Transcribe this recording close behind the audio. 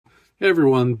Hey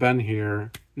everyone, Ben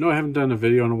here. No, I haven't done a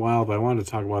video in a while, but I wanted to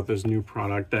talk about this new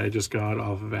product that I just got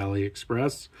off of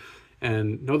AliExpress.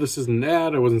 And no, this isn't an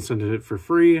ad. I wasn't sending it for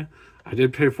free. I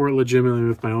did pay for it legitimately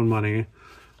with my own money.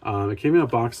 It came in a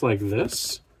box like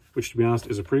this, which to be honest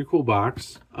is a pretty cool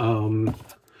box.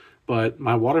 But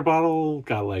my water bottle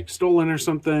got like stolen or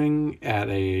something at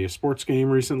a sports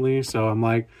game recently. So I'm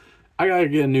like, I gotta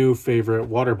get a new favorite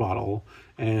water bottle.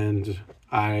 And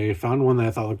I found one that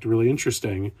I thought looked really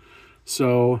interesting.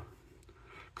 So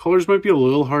colors might be a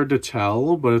little hard to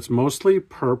tell, but it's mostly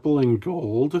purple and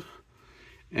gold.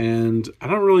 And I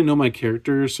don't really know my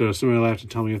characters, so somebody will have to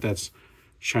tell me if that's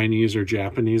Chinese or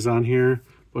Japanese on here.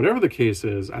 Whatever the case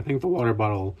is, I think the water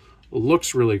bottle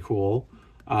looks really cool.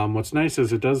 What's nice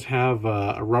is it does have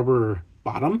a rubber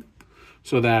bottom,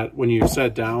 so that when you set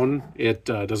it down, it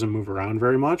doesn't move around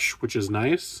very much, which is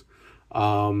nice.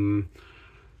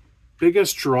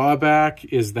 Biggest drawback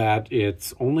is that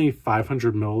it's only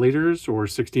 500 milliliters or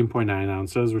 16.9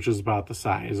 ounces, which is about the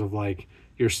size of like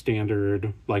your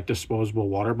standard like disposable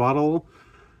water bottle,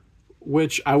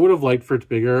 which I would have liked for it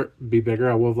to be bigger.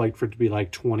 I would have liked for it to be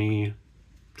like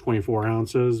 24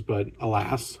 ounces, but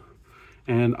alas.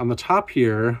 And on the top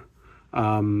here,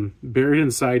 buried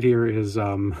inside here is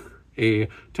a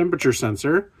temperature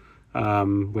sensor,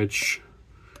 which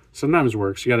sometimes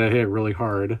works. You gotta hit it really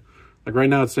hard. Like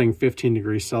right now it's saying 15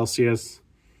 degrees Celsius.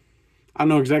 I don't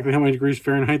know exactly how many degrees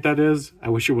Fahrenheit that is. I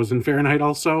wish it was in Fahrenheit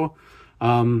also.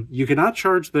 You cannot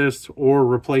charge this or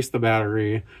replace the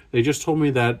battery. They just told me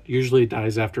that usually it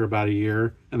dies after about a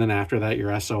year, and then after that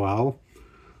you're SOL.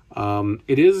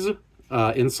 It is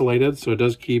insulated, so it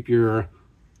does keep your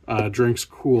drinks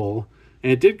cool.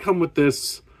 And it did come with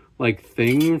this like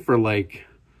thing for like,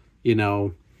 you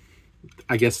know,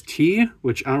 I guess tea,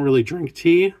 which I don't really drink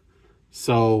tea,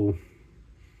 so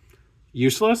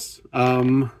useless.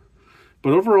 But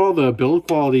overall the build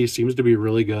quality seems to be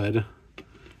really good.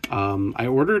 I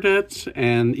ordered it,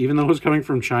 and even though it was coming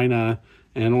from China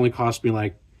and it only cost me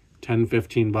like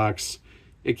 10-15 bucks,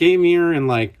 it came here in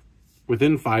like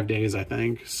within 5 days, I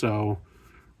think. So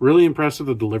really impressed with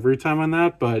the delivery time on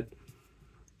that. But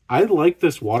I like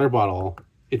this water bottle.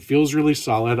 It feels really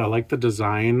solid. I like the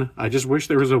design. I just wish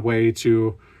there was a way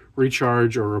to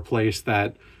recharge or replace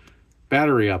that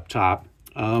battery up top.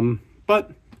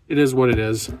 But it is what it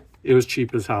is. It was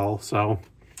cheap as hell, so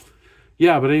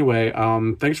yeah. But anyway,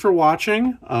 thanks for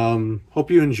watching.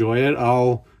 Hope you enjoy it.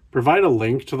 I'll provide a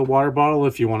link to the water bottle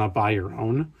if you want to buy your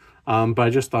own, but I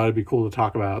just thought it'd be cool to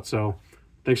talk about, so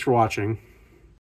thanks for watching.